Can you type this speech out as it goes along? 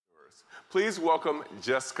entrepreneurs. Please welcome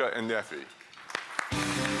Jessica and Neffy.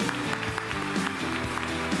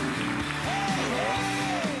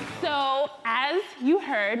 So, as you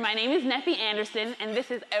heard, my name is Neffy Anderson, and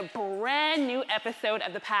this is a brand new episode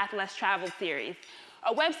of the Path Less Traveled series,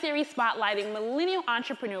 a web series spotlighting millennial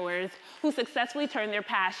entrepreneurs who successfully turn their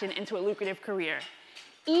passion into a lucrative career.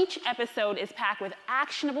 Each episode is packed with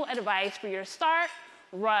actionable advice for your start,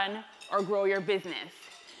 run, or grow your business.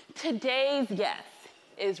 Today's guest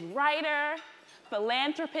is writer,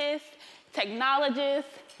 philanthropist, technologist,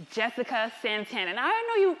 Jessica Santana. Now,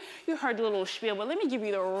 I know you heard the little spiel, but let me give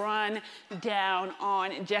you the rundown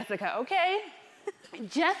on Jessica, okay?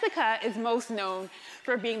 Jessica is most known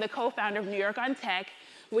for being the co-founder of New York on Tech,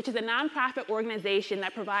 which is a nonprofit organization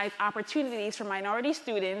that provides opportunities for minority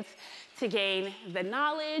students to gain the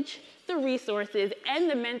knowledge, the resources, and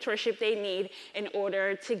the mentorship they need in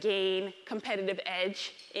order to gain competitive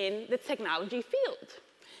edge in the technology field.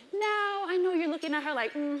 Now, I know you're looking at her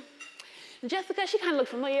like, Jessica, she kind of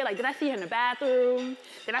looked familiar. Like, did I see her in the bathroom?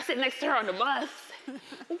 Did I sit next to her on the bus?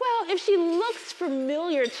 Well, if she looks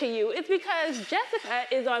familiar to you, it's because Jessica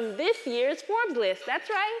is on this year's Forbes list. That's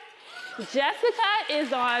right. Jessica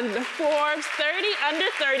is on the Forbes 30 Under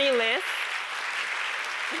 30 list.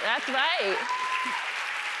 That's right.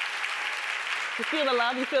 You feel the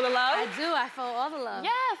love? You feel the love? I do. I feel all the love.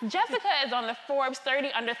 Yes. Jessica is on the Forbes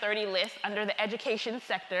 30 Under 30 list under the education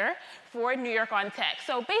sector for New York on Tech.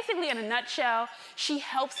 So basically, in a nutshell, she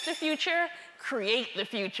helps the future create the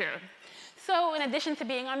future. So in addition to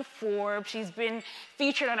being on Forbes, she's been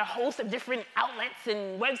featured on a host of different outlets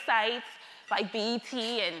and websites like BET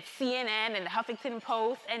and CNN and the Huffington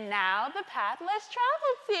Post, and now the Path Less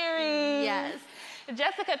Traveled series. Yes.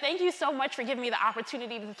 Jessica, thank you so much for giving me the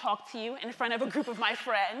opportunity to talk to you in front of a group of my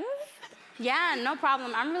friends. Yeah, no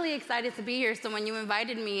problem. I'm really excited to be here. So when you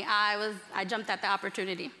invited me, I jumped at the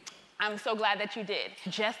opportunity. I'm so glad that you did.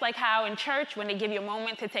 Just like how in church, when they give you a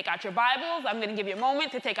moment to take out your Bibles, I'm gonna give you a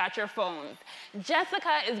moment to take out your phones.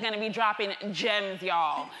 Jessica is gonna be dropping gems,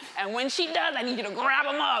 y'all. And when she does, I need you to grab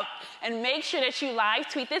them up and make sure that you live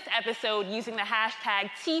tweet this episode using the hashtag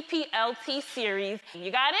TPLT series. You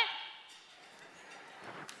got it?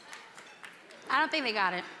 I don't think they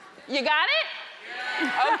got it. You got it?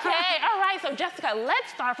 Yeah. Okay, all right, so Jessica,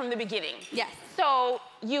 let's start from the beginning. Yes. So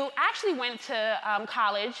you actually went to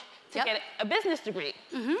college to get a business degree.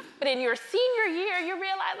 Mm-hmm. But in your senior year, you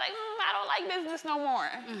realized, like, I don't like business no more.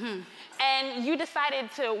 Mm-hmm. And you decided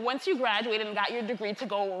to, once you graduated and got your degree, to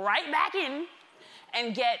go right back in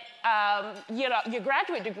and get your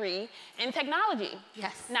graduate degree in technology.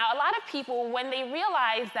 Yes. Now, a lot of people, when they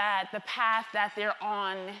realize that the path that they're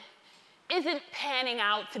on isn't panning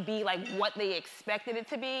out to be like what they expected it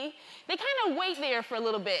to be, they kind of wait there for a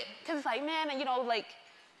little bit. Because it's like, man, like,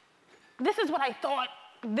 this is what I thought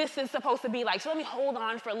this is supposed to be like, so let me hold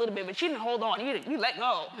on for a little bit. But you didn't hold on, you let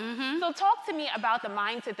go. Mm-hmm. So talk to me about the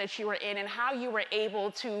mindset that you were in and how you were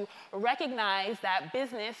able to recognize that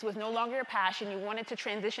business was no longer a passion. You wanted to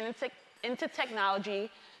transition into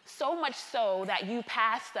technology, so much so that you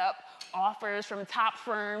passed up offers from top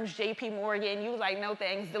firms, JP Morgan. You was like, no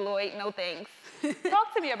thanks, Deloitte, no thanks.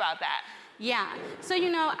 Talk to me about that. Yeah, so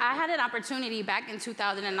I had an opportunity back in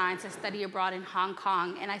 2009 to study abroad in Hong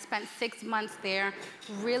Kong, and I spent 6 months there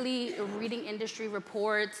really reading industry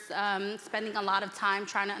reports, spending a lot of time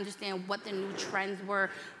trying to understand what the new trends were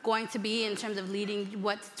going to be in terms of leading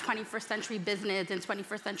what 21st century business and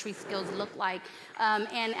 21st century skills look like.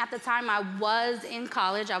 And at the time I was in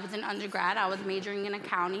college, I was in undergrad, I was majoring in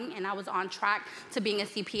accounting, and I was on track to being a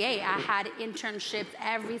CPA. I had internships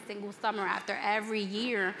every single summer after every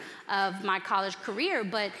year of my college career,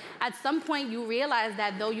 but at some point you realize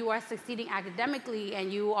that though you are succeeding academically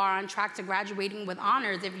and you are on track to graduating with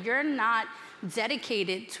honors, if you're not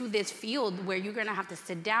dedicated to this field where you're gonna have to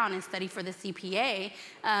sit down and study for the CPA,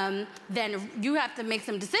 then you have to make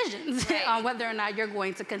some decisions on whether or not you're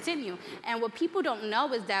going to continue. And what people don't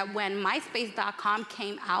know is that when MySpace.com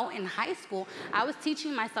came out in high school, I was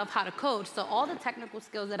teaching myself how to code. So all the technical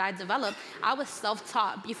skills that I developed, I was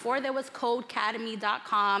self-taught. Before there was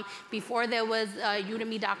Codecademy.com, before there was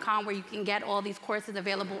Udemy.com where you can get all these courses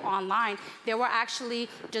available online, there were actually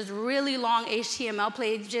just really long HTML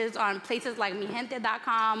pages on places like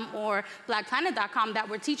Mihente.com or BlackPlanet.com that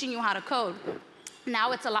were teaching you how to code.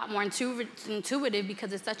 Now it's a lot more intuitive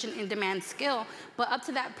because it's such an in-demand skill. But up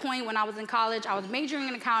to that point, when I was in college, I was majoring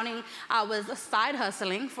in accounting. I was side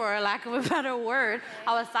hustling, for lack of a better word.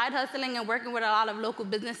 I was side hustling and working with a lot of local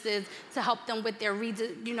businesses to help them with their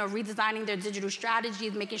redesigning their digital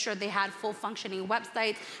strategies, making sure they had full functioning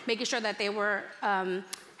websites, making sure that they were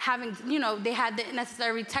having, they had the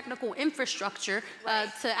necessary technical infrastructure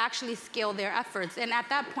to actually scale their efforts. And at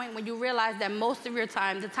that point, when you realize that most of your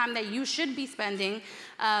time, the time that you should be spending,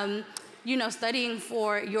 studying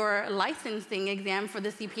for your licensing exam for the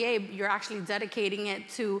CPA, you're actually dedicating it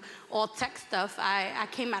to all tech stuff. I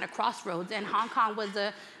came at a crossroads, and Hong Kong was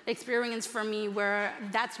a experience for me where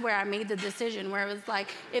that's where I made the decision, where it was like,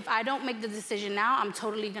 if I don't make the decision now, I'm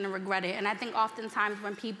totally going to regret it. And I think oftentimes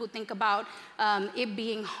when people think about it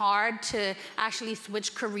being hard to actually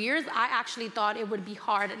switch careers, I actually thought it would be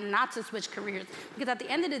hard not to switch careers. Because at the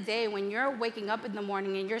end of the day, when you're waking up in the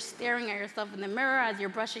morning and you're staring at yourself in the mirror as you're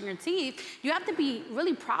brushing your teeth, you have to be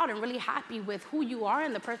really proud and really happy with who you are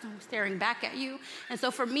and the person who's staring back at you. And so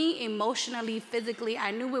for me, emotionally, physically, I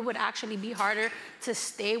knew it would actually be harder to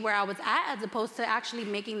stay where I was at as opposed to actually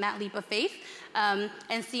making that leap of faith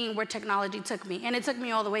and seeing where technology took me. And it took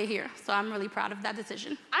me all the way here. So I'm really proud of that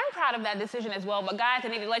decision. I'm proud of that decision as well. But guys, I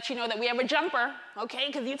need to let you know that we have a jumper, okay?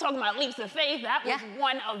 Because you're talking about leaps of faith. That was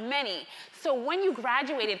one of many. So when you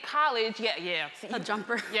graduated college, see, a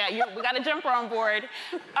jumper. Yeah, we got a jumper on board.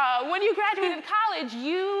 When you graduated college,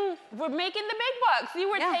 you were making the big bucks. You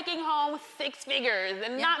were taking home 6 figures,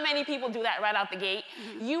 and not many people do that right out the gate.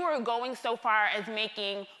 Mm-hmm. You were going so far as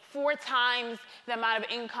making 4 times the amount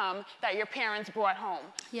of income that your parents brought home.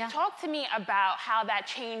 Yeah. Talk to me about how that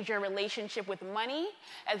changed your relationship with money,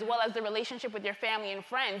 as well as the relationship with your family and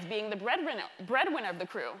friends, being the breadwinner of the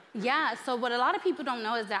crew. Yeah, so what a lot of people don't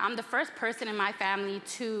know is that I'm the first person in my family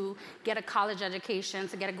to get a college education,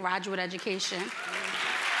 to get a graduate education.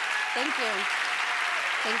 Thank you.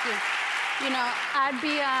 Thank you.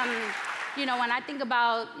 When I think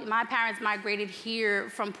about my parents migrated here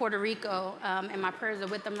from Puerto Rico, and my prayers are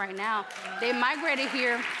with them right now. They migrated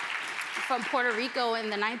here from Puerto Rico in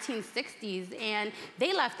the 1960s, and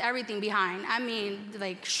they left everything behind. I mean,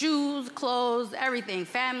 like shoes, clothes, everything.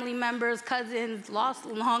 Family members, cousins,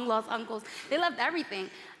 long lost uncles. They left everything.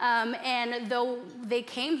 And though they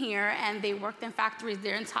came here and they worked in factories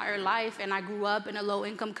their entire life, and I grew up in a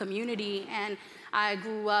low-income community, and I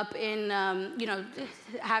grew up in,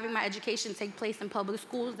 having my education take place in public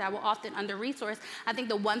schools that were often under-resourced. I think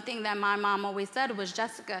the one thing that my mom always said was,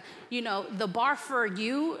 Jessica, the bar for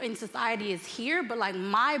you in society is here, but like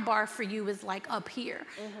my bar for you is like up here.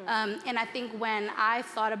 Mm-hmm. And I think when I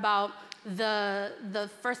thought about the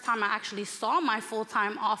first time I actually saw my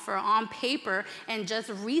full-time offer on paper, and just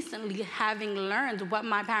recently having learned what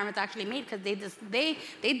my parents actually made, because they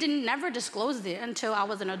never disclosed it until I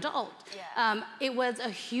was an adult. Yeah. It was a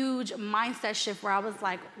huge mindset shift where I was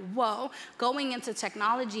like, whoa, going into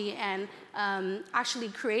technology and actually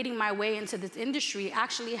creating my way into this industry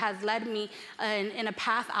actually has led me in a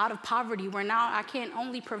path out of poverty, where now I can't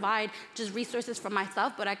only provide just resources for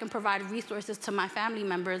myself, but I can provide resources to my family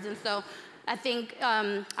members. And so I think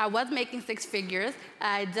I was making 6 figures.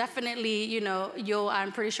 I definitely,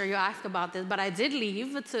 I'm pretty sure you'll ask about this, but I did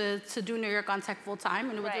leave to do New York on Tech full time,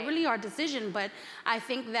 and it was a really hard decision. But I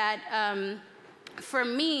think that for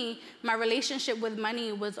me, my relationship with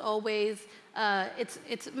money was always,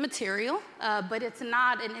 it's material, but it's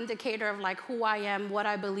not an indicator of like who I am, what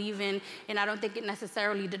I believe in, and I don't think it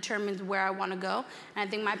necessarily determines where I want to go. And I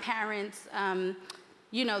think my parents,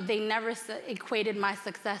 they never equated my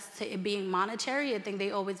success to it being monetary. I think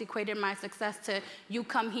they always equated my success to you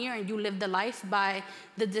come here and you live the life by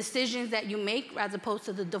the decisions that you make, as opposed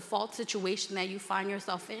to the default situation that you find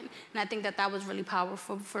yourself in. And I think that was really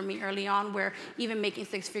powerful for me early on, where even making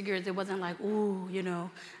 6 figures, it wasn't like, ooh,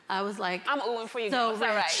 I was like, I'm oohing for you. So rich.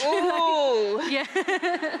 Right. Ooh. Yeah.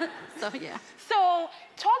 Yeah. So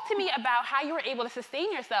talk to me about how you were able to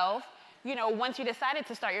sustain yourself, once you decided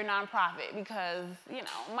to start your nonprofit, because,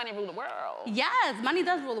 money rule the world. Yes, money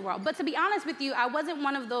does rule the world. But to be honest with you, I wasn't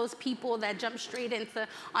one of those people that jumped straight into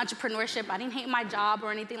entrepreneurship. I didn't hate my job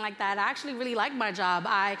or anything like that. I actually really liked my job.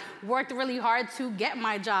 I worked really hard to get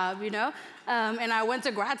my job, and I went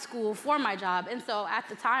to grad school for my job. And so at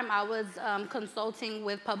the time, I was consulting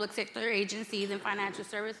with public sector agencies and financial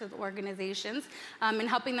services organizations, and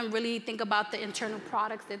helping them really think about the internal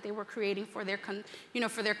products that they were creating for their,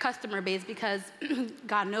 for their customer base. Because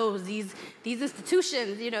God knows these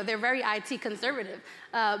institutions, they're very IT conservative.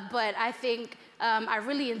 But I think I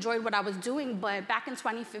really enjoyed what I was doing. But back in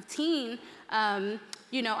 2015, I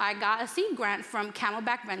got a seed grant from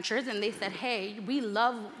Camelback Ventures, and they said, hey, we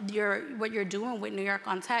love what you're doing with New York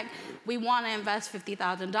on Tech. We want to invest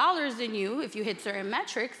 $50,000 in you if you hit certain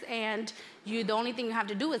metrics, and the only thing you have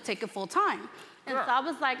to do is take it full time. And so I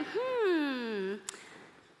was like,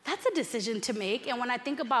 that's a decision to make. And when I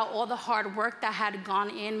think about all the hard work that had gone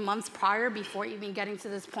in months prior before even getting to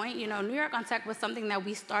this point, you know, New York on Tech was something that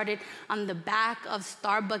we started on the back of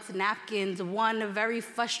Starbucks napkins one very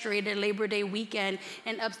frustrated Labor Day weekend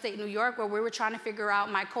in upstate New York, where we were trying to figure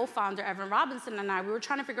out, my co-founder, Evan Robinson, and I, we were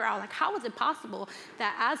trying to figure out, like, how is it possible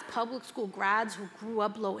that as public school grads who grew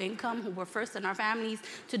up low income, who were first in our families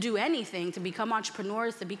to do anything, to become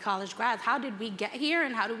entrepreneurs, to be college grads, how did we get here,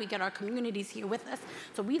 and how do we get our communities here with us?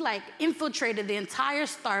 So we like infiltrated the entire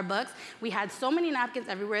Starbucks. We had so many napkins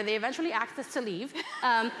everywhere. They eventually asked us to leave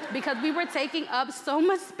because we were taking up so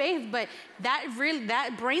much space. But that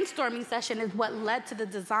brainstorming session is what led to the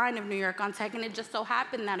design of New York on Tech. And it just so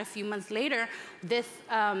happened that a few months later, this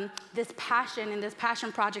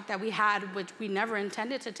passion project that we had, which we never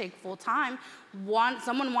intended to take full time,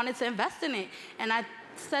 someone wanted to invest in it. And I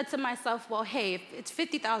said to myself, well, hey, if it's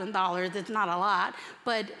 $50,000, it's not a lot,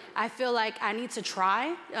 but I feel like I need to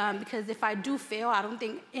try because if I do fail, I don't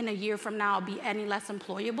think in a year from now I'll be any less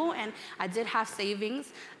employable. And I did have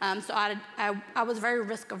savings, so I was very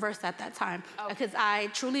risk averse at that time because I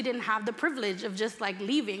truly didn't have the privilege of just like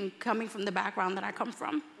leaving, coming from the background that I come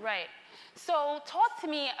from. Right. So talk to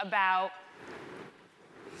me about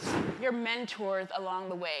your mentors along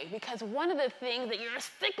the way, because one of the things that you're a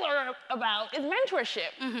stickler about is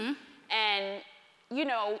mentorship. Mm-hmm. And, you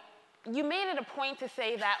know, you made it a point to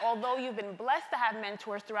say that although you've been blessed to have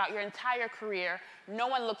mentors throughout your entire career, no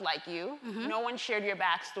one looked like you, mm-hmm. no one shared your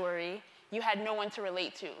backstory, you had no one to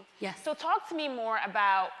relate to. Yes. So talk to me more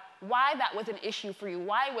about why that was an issue for you,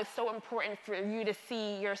 why it was so important for you to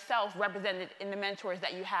see yourself represented in the mentors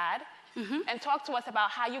that you had. Mm-hmm. And talk to us about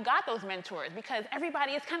how you got those mentors, because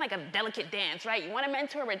everybody is kind of like a delicate dance, right? You want a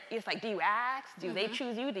mentor, but it's like, do you ask? Do mm-hmm. they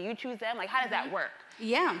choose you? Do you choose them? Like, how does that work?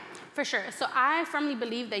 Yeah, for sure. So I firmly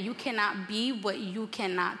believe that you cannot be what you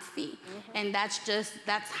cannot see. Mm-hmm. And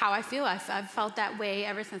that's how I feel. I've felt that way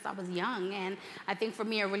ever since I was young. And I think for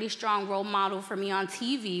me, a really strong role model for me on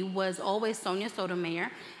TV was always Sonia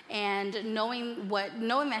Sotomayor. And knowing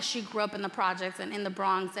that she grew up in the projects and in the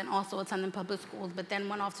Bronx and also attended public schools, but then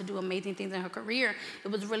went off to do amazing things in her career,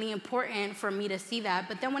 it was really important for me to see that.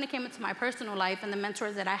 But then when it came into my personal life and the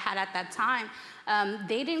mentors that I had at that time,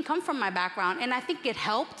 they didn't come from my background, and I think it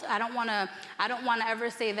helped. I don't want to ever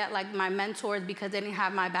say that like my mentors, because they didn't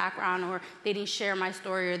have my background or they didn't share my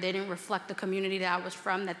story or they didn't reflect the community that I was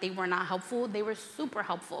from, that they were not helpful. They were super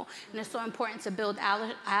helpful, and it's so important to build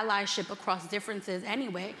allyship across differences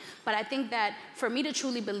anyway. But I think that for me to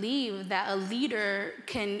truly believe that a leader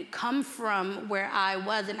can come from where I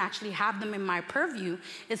was and actually have them in my purview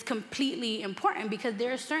is completely important, because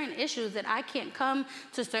there are certain issues that I can't come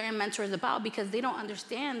to certain mentors about because they don't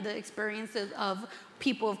understand the experiences of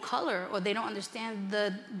people of color, or they don't understand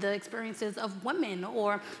the experiences of women,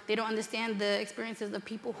 or they don't understand the experiences of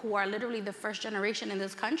people who are literally the first generation in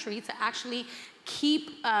this country to actually keep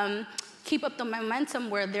up the momentum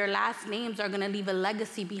where their last names are going to leave a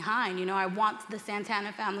legacy behind. You know, I want the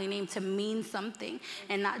Santana family name to mean something,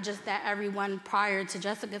 and not just that everyone prior to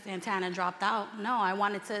Jessica Santana dropped out. No, I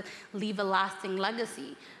want it to leave a lasting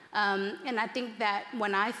legacy. And I think that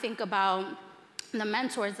when I think about the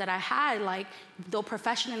mentors that I had, like, though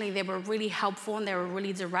professionally they were really helpful and they were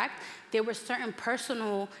really direct, there were certain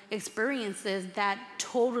personal experiences that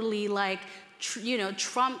totally, like,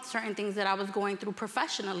 trumped certain things that I was going through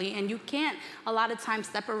professionally. And you can't, a lot of times,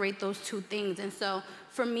 separate those two things. And so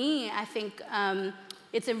for me, I think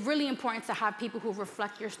it's really important to have people who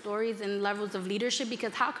reflect your stories and levels of leadership,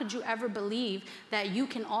 because how could you ever believe that you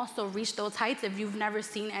can also reach those heights if you've never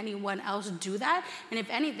seen anyone else do that? And if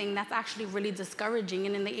anything, that's actually really discouraging.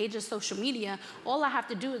 And in the age of social media, all I have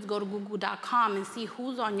to do is go to google.com and see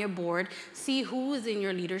who's on your board, see who is in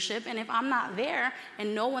your leadership. And if I'm not there,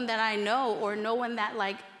 and no one that I know, or no one that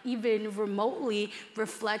like even remotely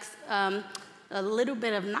reflects a little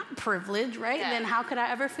bit of not privilege, right? Yeah. Then how could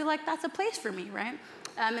I ever feel like that's a place for me, right?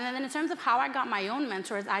 And then in terms of how I got my own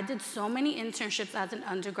mentors, I did so many internships as an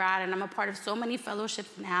undergrad, and I'm a part of so many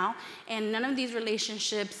fellowships now, and none of these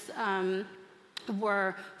relationships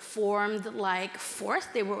were formed like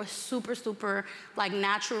forced. They were super, super like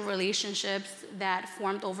natural relationships that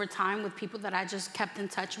formed over time with people that I just kept in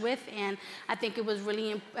touch with. And I think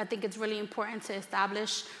it's really important to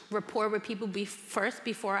establish rapport with people first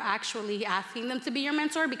before actually asking them to be your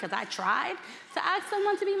mentor, because I tried to ask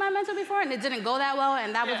someone to be my mentor before and it didn't go that well.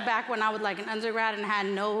 And that was back when I was like an undergrad and had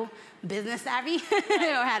no business savvy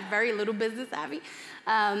or had very little business savvy.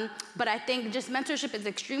 But I think just mentorship is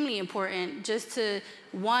extremely important, just to,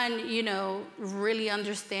 one, really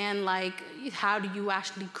understand like how do you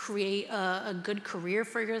actually create a good career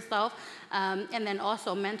for yourself, and then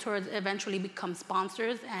also mentors eventually become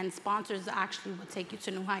sponsors, and sponsors actually will take you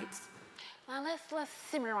to new heights. Now let's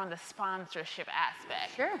simmer on the sponsorship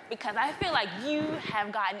aspect. Sure. Because I feel like you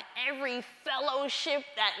have gotten every fellowship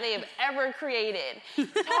that they've ever created.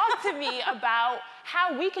 Talk to me about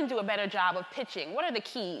how we can do a better job of pitching. What are the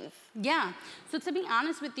keys? Yeah. So to be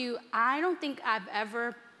honest with you, I don't think I've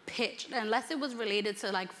ever pitched, unless it was related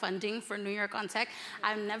to like funding for New York on Tech.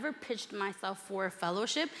 I've never pitched myself for a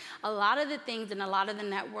fellowship. A lot of the things and a lot of the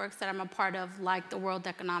networks that I'm a part of, like the World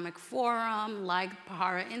Economic Forum, like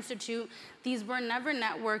Pahara Institute, these were never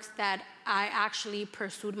networks that I actually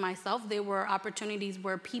pursued myself. They were opportunities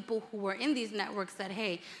where people who were in these networks said,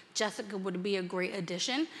 hey, Jessica would be a great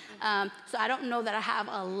addition. So I don't know that I have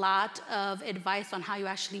a lot of advice on how you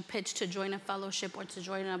actually pitch to join a fellowship or to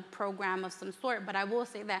join a program of some sort, but I will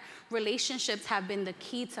say that relationships have been the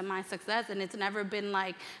key to my success, and it's never been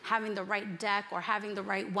like having the right deck or having the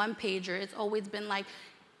right one-pager. It's always been like,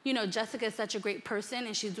 Jessica is such a great person,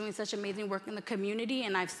 and she's doing such amazing work in the community,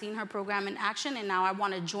 and I've seen her program in action, and now I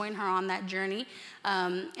want to join her on that journey.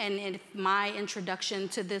 And if my introduction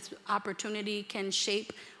to this opportunity can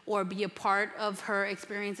shape or be a part of her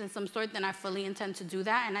experience in some sort, then I fully intend to do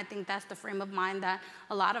that. And I think that's the frame of mind that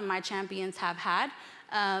a lot of my champions have had.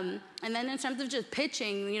 And then in terms of just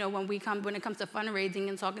pitching, when it comes to fundraising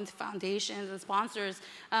and talking to foundations and sponsors,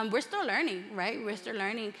 we're still learning, right? We're still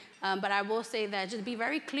learning. But I will say that just be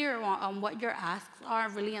very clear on what your asks are,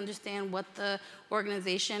 really understand what the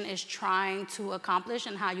organization is trying to accomplish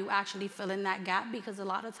and how you actually fill in that gap, because a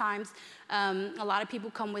lot of times, a lot of people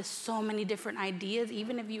come with so many different ideas,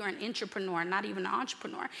 even if you're an entrepreneur, not even an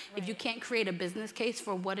entrepreneur. Right. If you can't create a business case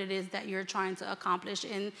for what it is that you're trying to accomplish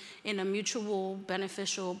in a mutual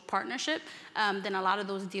beneficial partnership, then a lot of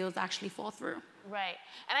those deals actually fall through. Right.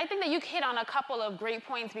 And I think that you hit on a couple of great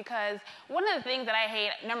points, because one of the things that I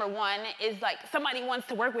hate, number one, is like somebody wants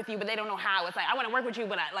to work with you, but they don't know how. It's like, I want to work with you,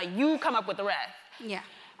 but you come up with the rest. Yeah.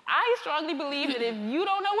 I strongly believe that if you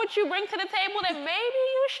don't know what you bring to the table, then maybe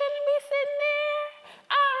you shouldn't be sitting there.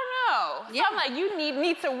 I don't know. Yeah. So I'm like, you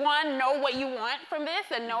need to, one, know what you want from this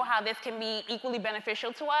and know how this can be equally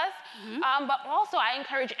beneficial to us. Mm-hmm. But also, I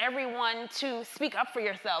encourage everyone to speak up for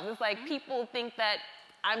yourselves. It's like people think that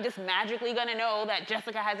I'm just magically gonna know that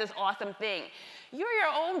Jessica has this awesome thing. You're your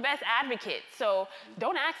own best advocate, so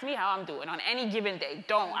don't ask me how I'm doing on any given day.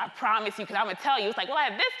 Don't, I promise you, because I'm gonna tell you. It's like, well, I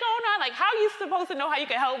have this going on. Like, how are you supposed to know how you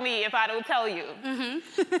can help me if I don't tell you? Mm-hmm.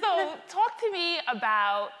 So talk to me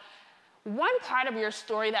about one part of your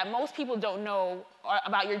story that most people don't know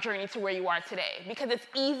about your journey to where you are today. Because it's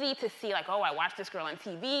easy to see, like, oh, I watched this girl on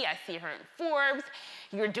TV, I see her in Forbes,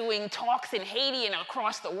 you're doing talks in Haiti and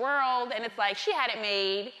across the world, and it's like, she had it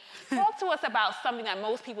made. Talk to us about something that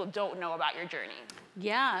most people don't know about your journey.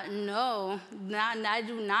 Yeah, no, I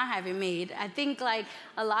do not have it made. I think like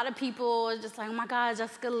a lot of people are just like, oh my God,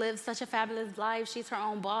 Jessica lives such a fabulous life. She's her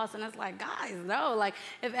own boss. And it's like, guys, no, like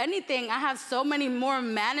if anything, I have so many more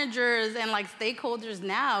managers and like stakeholders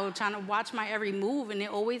now trying to watch my every move. And it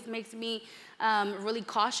always makes me really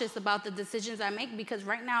cautious about the decisions I make, because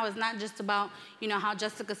right now it's not just about, how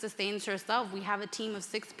Jessica sustains herself. We have a team of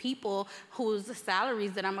 6 people whose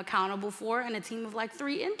salaries that I'm accountable for, and a team of like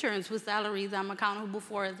 3 interns whose salaries I'm accountable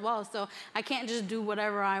for as well. So I can't just do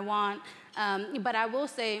whatever I want. But I will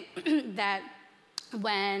say that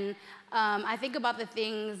when I think about the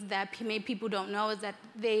things that maybe people don't know, is that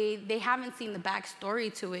they haven't seen the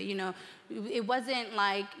backstory to it. It wasn't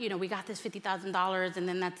like, we got this $50,000 and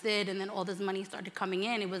then that's it, and then all this money started coming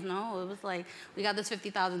in. It was like, we got this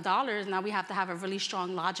 $50,000, now we have to have a really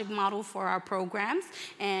strong logic model for our programs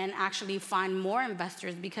and actually find more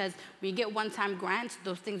investors, because when you get one-time grants,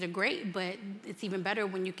 those things are great, but it's even better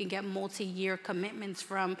when you can get multi-year commitments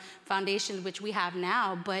from foundations, which we have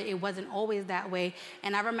now, but it wasn't always that way.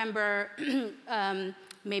 And I remember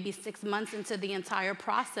maybe 6 months into the entire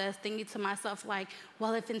process, thinking to myself like,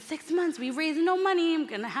 well, if in 6 months we raise no money, I'm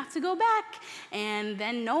gonna have to go back. And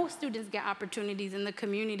then no students get opportunities in the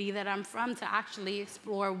community that I'm from to actually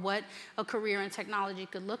explore what a career in technology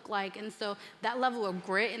could look like. And so that level of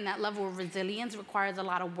grit and that level of resilience requires a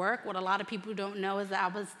lot of work. What a lot of people don't know is that I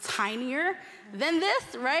was tinier than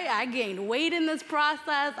this, right? I gained weight in this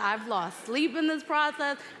process. I've lost sleep in this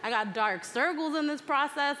process. I got dark circles in this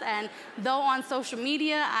process. And though on social media,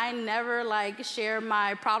 media, I never like share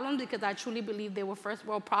my problems because I truly believe they were first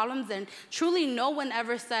world problems. And truly no one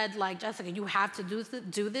ever said like, Jessica, you have to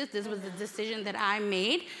do this. This was a decision that I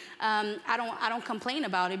made. I don't complain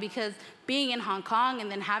about it because being in Hong Kong and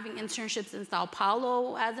then having internships in Sao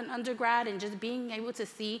Paulo as an undergrad and just being able to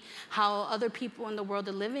see how other people in the world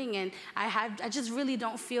are living, and I just really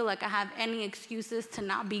don't feel like I have any excuses to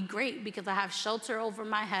not be great because I have shelter over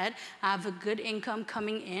my head, I have a good income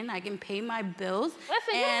coming in, I can pay my bills.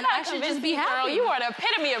 Listen, and you're I not should just be happy. girl. You are the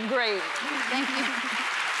epitome of great. Thank you.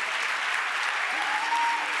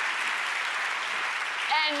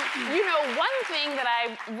 And you know, one thing that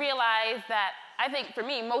I realized that I think for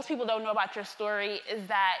me, most people don't know about your story is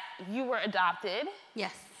that you were adopted.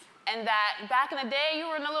 Yes. And that back in the day, you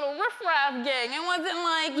were in a little riffraff gang. It wasn't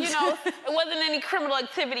like, you know, it wasn't any criminal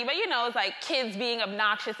activity, but you know, it's like kids being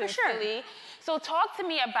obnoxious and silly. So talk to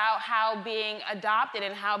me about how being adopted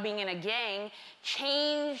and how being in a gang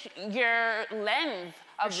changed your lens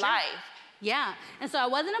of life. Yeah, and so I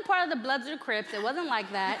wasn't a part of the Bloods or Crips. It wasn't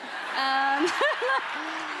like that.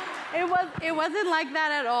 It wasn't like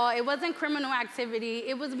that at all. It wasn't criminal activity.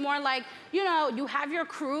 It was more like, you know, you have your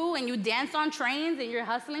crew and you dance on trains and you're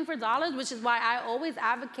hustling for dollars, which is why I always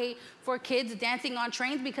advocate for kids dancing on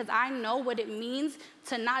trains because I know what it means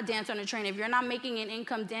to not dance on a train. If you're not making an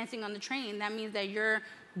income dancing on the train, that means that you're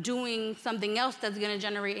doing something else that's going to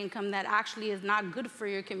generate income that actually is not good for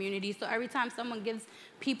your community. So every time someone gives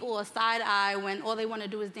people a side eye when all they want to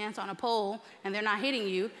do is dance on a pole and they're not hitting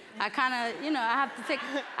you, I kind of, you know, I have to take,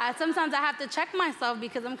 sometimes I have to check myself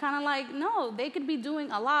because I'm kind of like, no, they could be doing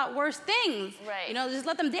a lot worse things. Right. You know, just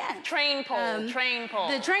let them dance. Train pole, train pole.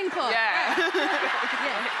 The train pole. Yeah.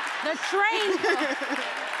 Yeah. The train pole.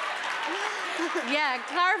 Yeah,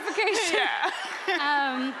 clarification.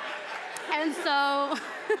 Yeah. And so,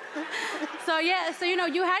 so, you know,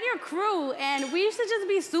 you had your crew, and we used to just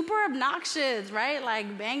be super obnoxious, right?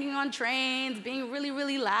 Like banging on trains, being really,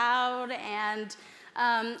 really loud. And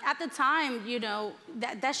at the time, you know,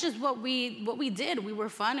 that's just what we did. We were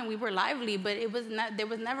fun and we were lively, but there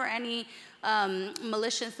was never any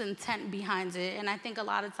malicious intent behind it. And I think a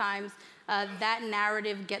lot of times, that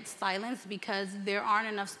narrative gets silenced because there aren't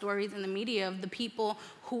enough stories in the media of the people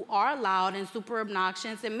who are loud and super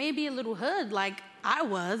obnoxious and maybe a little hood like I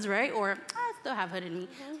was, right? Or I still have hood in me,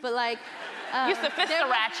 but like... you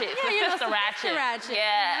sophistiratchet. Yeah, you know, sophistiratchet.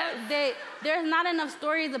 Yeah. You know, there's not enough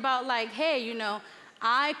stories about like, hey, you know,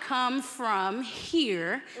 I come from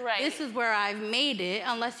here. Right. This is where I've made it,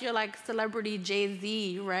 unless you're like celebrity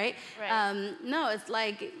Jay-Z, right? No, it's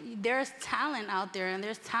like there's talent out there and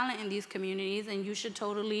there's talent in these communities and you should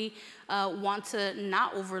totally want to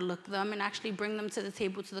not overlook them and actually bring them to the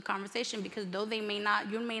table, to the conversation, because though you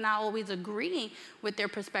may not always agree with their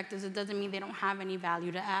perspectives, it doesn't mean they don't have any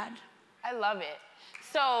value to add. I love it.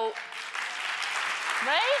 So,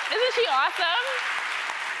 right? Isn't she awesome?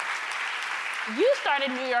 You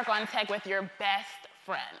started New York on Tech with your best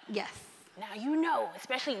friend. Yes. Now, you know,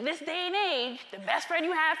 especially in this day and age, the best friend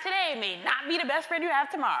you have today may not be the best friend you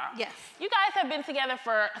have tomorrow. Yes. You guys have been together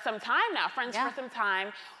for some time now, friends for some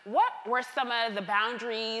time. What were some of the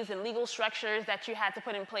boundaries and legal structures that you had to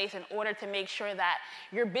put in place in order to make sure that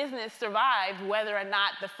your business survived whether or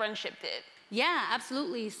not the friendship did? Yeah,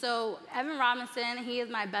 absolutely. So Evan Robinson, he is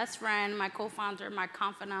my best friend, my co-founder, my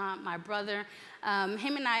confidant, my brother.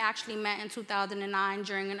 Him and I actually met in 2009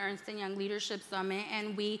 during an Ernst & Young Leadership Summit,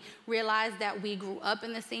 and we realized that we grew up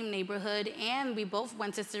in the same neighborhood, and we both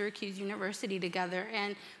went to Syracuse University together.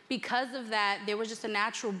 And because of that, there was just a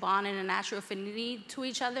natural bond and a natural affinity to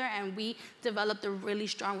each other, and we developed a really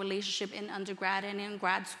strong relationship in undergrad and in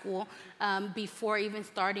grad school before even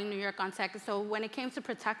starting New York on Tech. So when it came to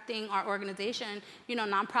protecting our organization, you know,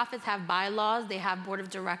 nonprofits have bylaws, they have board of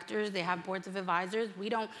directors, they have boards of advisors. We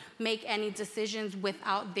don't make any decisions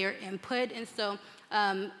without their input. And so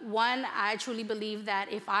one, I truly believe that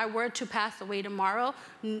if I were to pass away tomorrow,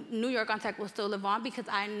 New York on Tech will still live on because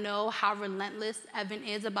I know how relentless Evan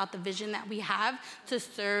is about the vision that we have to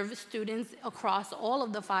serve students across all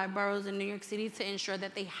of the 5 boroughs in New York City to ensure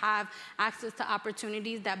that they have access to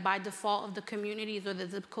opportunities that by default of the communities or the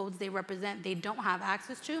zip codes they represent, they don't have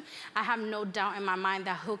access to. I have no doubt in my mind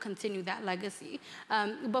that he'll continue that legacy.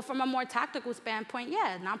 But from a more tactical standpoint,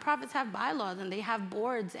 yeah, nonprofits have bylaws and they have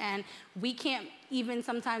boards, and we can't even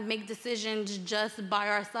sometimes make decisions just by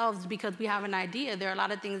ourselves because we have an idea. There are a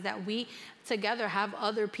lot of things that we together have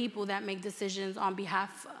other people that make decisions on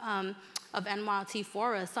behalf of NYT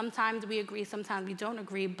for us. Sometimes we agree, sometimes we don't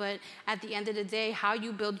agree, but at the end of the day, how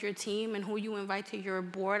you build your team and who you invite to your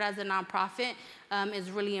board as a nonprofit is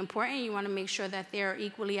really important. You want to make sure that they're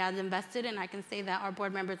equally as invested, and I can say that our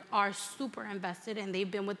board members are super invested, and they've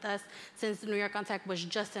been with us since New York on Tech was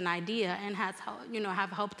just an idea, and have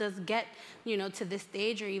helped us get to this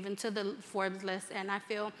stage or even to the Forbes list. And I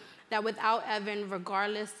feel that without Evan,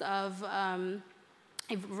 regardless of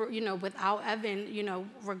without Evan,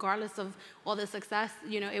 regardless of all the success,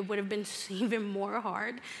 it would have been even more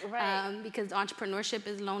hard. Right. Because entrepreneurship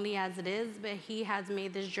is lonely as it is, but he has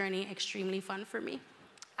made this journey extremely fun for me.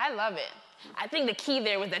 I love it. I think the key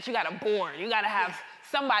there was that you got a board. You got to have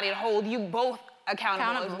somebody to hold you both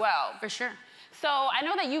accountable as well. For sure. So I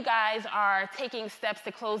know that you guys are taking steps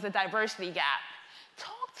to close the diversity gap.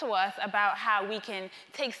 Talk to us about how we can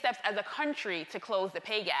take steps as a country to close the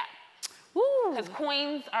pay gap. Because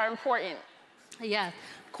coins are important. Yes,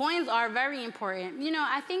 coins are very important.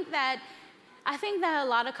 I think that a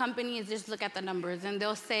lot of companies just look at the numbers and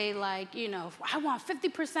they'll say like, I want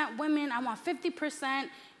 50% women, I want 50%,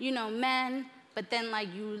 men. But then like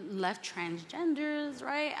you left transgenders,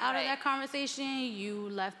 right, out of that conversation. You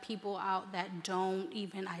left people out that don't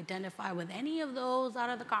even identify with any of those out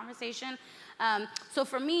of the conversation. So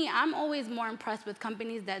for me, I'm always more impressed with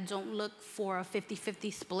companies that don't look for a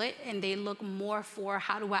 50-50 split, and they look more for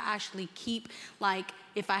how do I actually keep, like,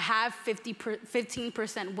 if I have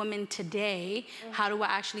 15% women today, how do I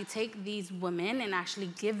actually take these women and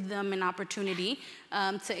actually give them an opportunity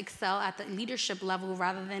to excel at the leadership level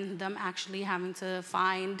rather than them actually having to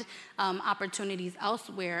find opportunities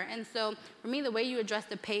elsewhere. And so for me, the way you address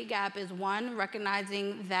the pay gap is, one,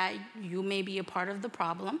 recognizing that you may be a part of the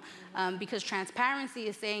problem, because transparency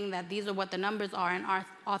is saying that these are what the numbers are, and our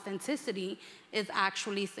authenticity is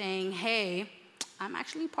actually saying, hey, I'm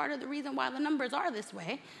actually part of the reason why the numbers are this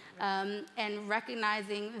way, and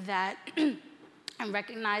recognizing that, and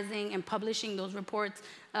recognizing and publishing those reports.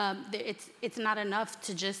 It's not enough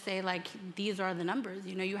to just say like these are the numbers.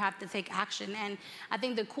 You have to take action. And I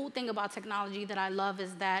think the cool thing about technology that I love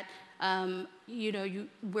is that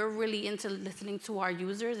we're really into listening to our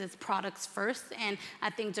users. It's products first, and I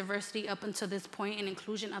think diversity up until this point and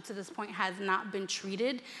inclusion up to this point has not been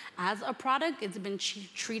treated as a product. It's been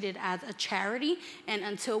treated as a charity, and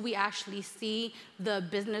until we actually see the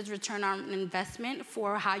business return on investment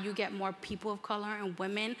for how you get more people of color and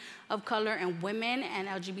women of color and women and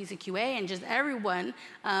LGBTQA and just everyone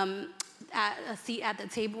a seat at the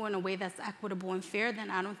table in a way that's equitable and fair, then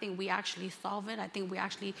I don't think we actually solve it. I think we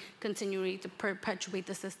actually continue to perpetuate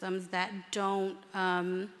the systems that don't,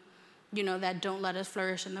 that don't let us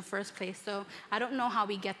flourish in the first place. So I don't know how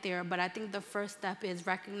we get there, but I think the first step is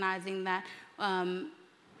recognizing that,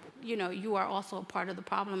 you are also a part of the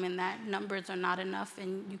problem, and that numbers are not enough,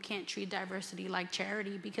 and you can't treat diversity like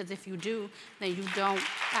charity, because if you do, then you don't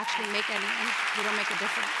actually make you don't make a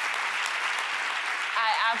difference. I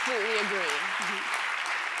absolutely agree.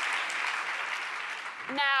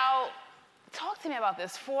 Now, talk to me about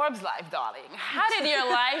this Forbes life, darling. How did your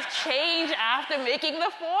life change after making the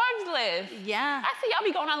Forbes list? Yeah. I see y'all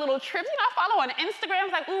be going on little trips. I follow on Instagram.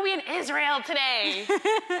 It's like, ooh, we in Israel today.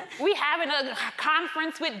 We having a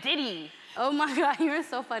conference with Diddy. Oh my God, you're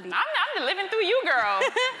so funny. I'm living through you, girl.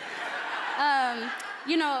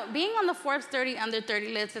 Being on the Forbes 30 under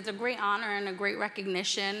 30 list is a great honor and a great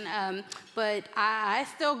recognition, but I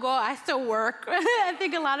still work. I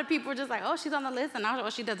think a lot of people are just like, oh, she's on the list, and now all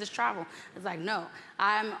she does is travel. It's like, no,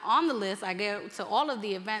 I'm on the list. I get to all of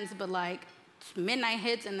the events, but like, midnight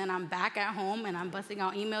hits, and then I'm back at home, and I'm busting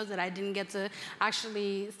out emails that I didn't get to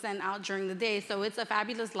actually send out during the day. So it's a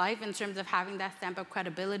fabulous life in terms of having that stamp of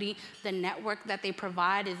credibility. The network that they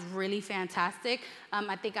provide is really fantastic.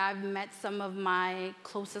 I think I've met some of my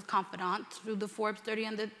closest confidants through the Forbes 30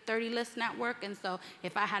 under 30 list network, and so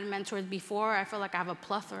if I had mentors before, I feel like I have a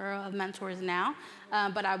plethora of mentors now.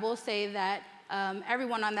 But I will say that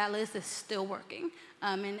everyone on that list is still working.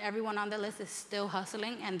 And everyone on the list is still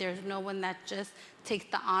hustling, and there's no one that just takes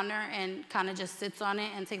the honor and kind of just sits on it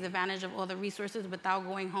and takes advantage of all the resources without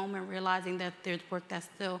going home and realizing that there's work that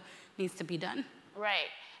still needs to be done. Right.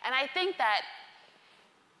 And I think that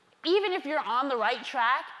even if you're on the right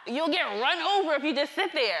track, you'll get run over if you just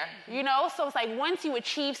sit there, So it's like once you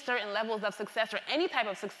achieve certain levels of success or any type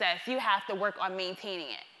of success, you have to work on maintaining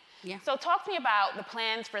it. Yeah. So talk to me about the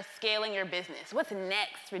plans for scaling your business. What's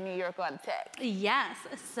next for New York on Tech? Yes.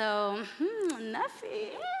 So,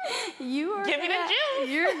 Nuffy, you're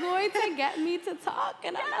going to get me to talk,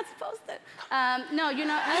 and I'm not supposed to. No,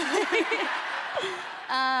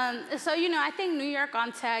 So, I think New York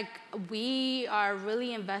on Tech, we are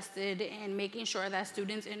really invested in making sure that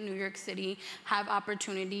students in New York City have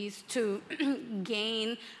opportunities to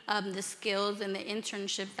gain the skills and the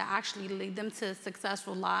internships that actually lead them to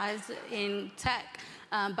successful lives in tech.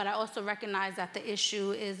 But I also recognize that the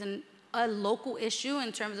issue is a local issue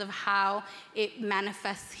in terms of how it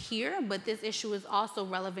manifests here, but this issue is also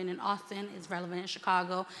relevant in Austin, it's relevant in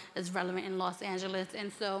Chicago, it's relevant in Los Angeles,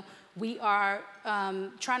 and so we are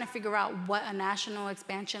trying to figure out what a national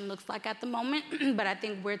expansion looks like at the moment, but I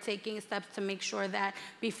think we're taking steps to make sure that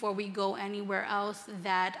before we go anywhere else,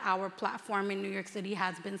 that our platform in New York City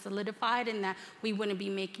has been solidified and that we wouldn't be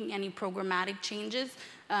making any programmatic changes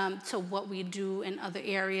to what we do in other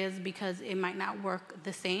areas because it might not work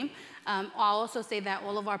the same. I'll also say that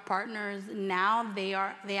all of our partners now, they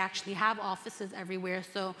actually have offices everywhere.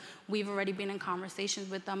 So we've already been in conversations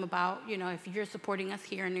with them about, if you're supporting us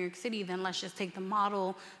here in New York City, then let's just take the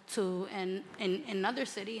model to another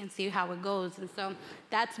city and see how it goes. And so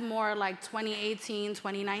that's more like 2018,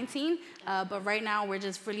 2019. But right now, we're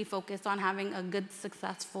just really focused on having a good,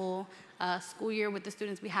 successful school year with the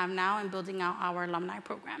students we have now and building out our alumni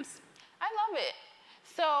programs. I love it.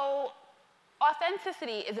 So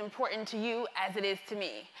authenticity is important to you as it is to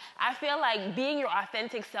me. I feel like being your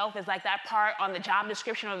authentic self is like that part on the job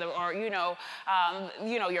description or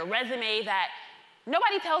your resume that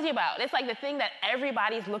nobody tells you about. It's like the thing that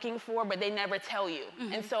everybody's looking for, but they never tell you.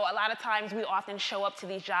 Mm-hmm. And so a lot of times we often show up to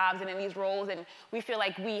these jobs and in these roles and we feel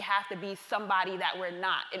like we have to be somebody that we're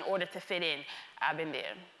not in order to fit in. I've been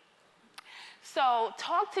there. So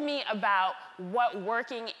talk to me about what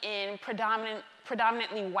working in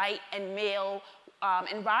predominantly white and male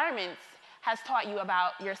environments has taught you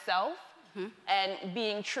about yourself and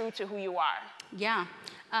being true to who you are. Yeah.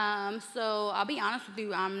 So I'll be honest with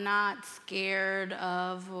you, I'm not scared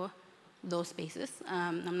of those spaces.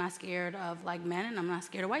 I'm not scared of men and I'm not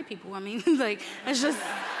scared of white people. I mean, it's just,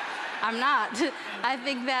 I'm not. I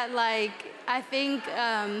think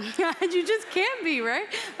that you just can't be, right?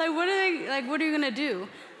 What are you gonna do?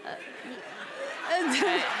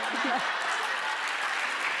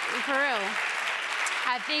 For real.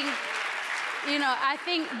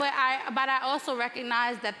 But I also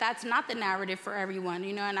recognize that that's not the narrative for everyone,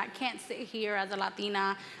 and I can't sit here as a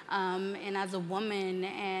Latina and as a woman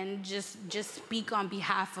and just speak on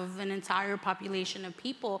behalf of an entire population of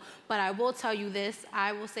people. But I will tell you this,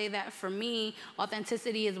 I will say that for me,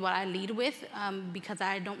 authenticity is what I lead with because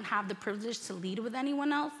I don't have the privilege to lead with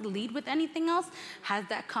anything else. Has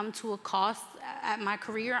that come to a cost at my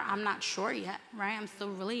career? I'm not sure yet, right? I'm still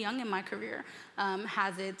really young in my career.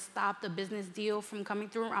 Has it stopped a business deal from coming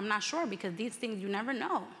through? I'm not sure because these things you never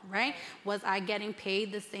know, right? Was I getting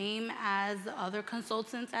paid the same as other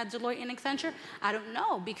consultants at Deloitte and Accenture? I don't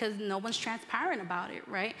know because no one's transparent about it,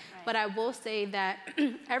 right? But I will say that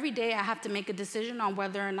every day I have to make a decision on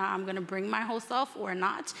whether or not I'm going to bring my whole self or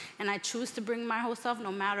not. And I choose to bring my whole self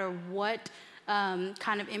no matter what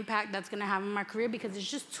kind of impact that's going to have on my career because it's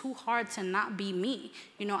just too hard to not be me.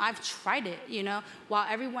 I've tried it, while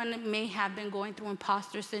everyone may have been going through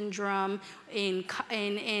imposter syndrome in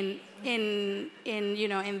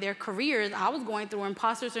their careers, I was going through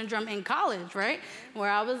imposter syndrome in college, right? Where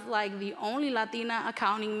I was the only Latina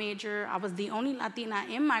accounting major. I was the only Latina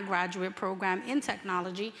in my graduate program in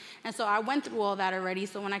technology. And so I went through all that already.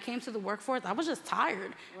 So when I came to the workforce, I was just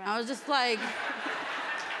tired. Right. I was just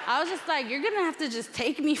you're gonna have to just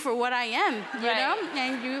take me for what I am, you know?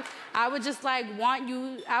 And I would just want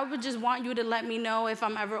you to let me know if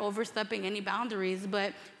I'm ever overstepping any boundaries.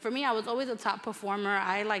 But for me, I was always a top performer.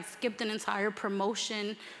 I skipped an entire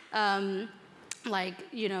promotion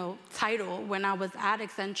title when I was at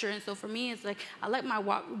Accenture. And so for me, it's I let my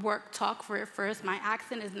work talk for it first. My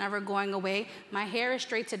accent is never going away. My hair is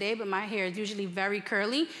straight today, but my hair is usually very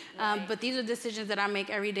curly. But these are decisions that I make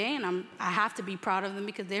every day, and I have to be proud of them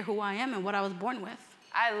because they're who I am and what I was born with.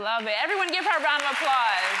 I love it. Everyone give her a round of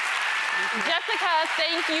applause. Jessica,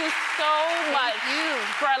 thank you so much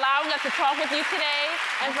for allowing us to talk with you today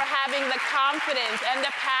and for having the confidence and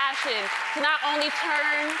the passion to not only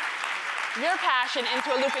turn your passion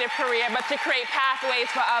into a lucrative career, but to create pathways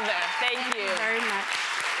for others. Thank you. Thank you very much.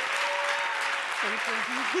 Thank you.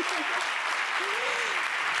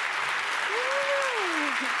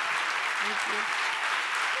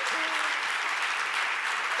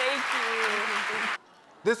 Thank you.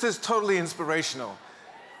 This is totally inspirational.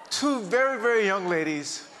 Two very, very young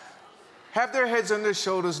ladies have their heads on their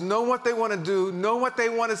shoulders, know what they want to do, know what they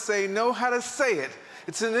want to say, know how to say it.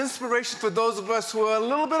 It's an inspiration for those of us who are a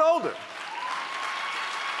little bit older.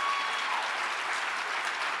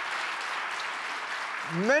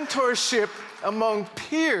 mentorship among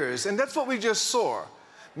peers, and that's what we just saw.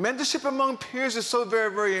 Mentorship among peers is so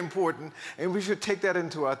very, very important, and we should take that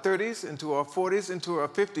into our 30s, into our 40s, into our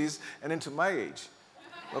 50s, and into my age.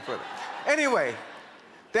 No further. Anyway,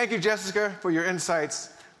 thank you, Jessica, for your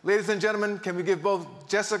insights. Ladies and gentlemen, can we give both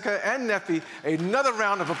Jessica and Nefi another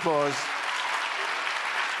round of applause?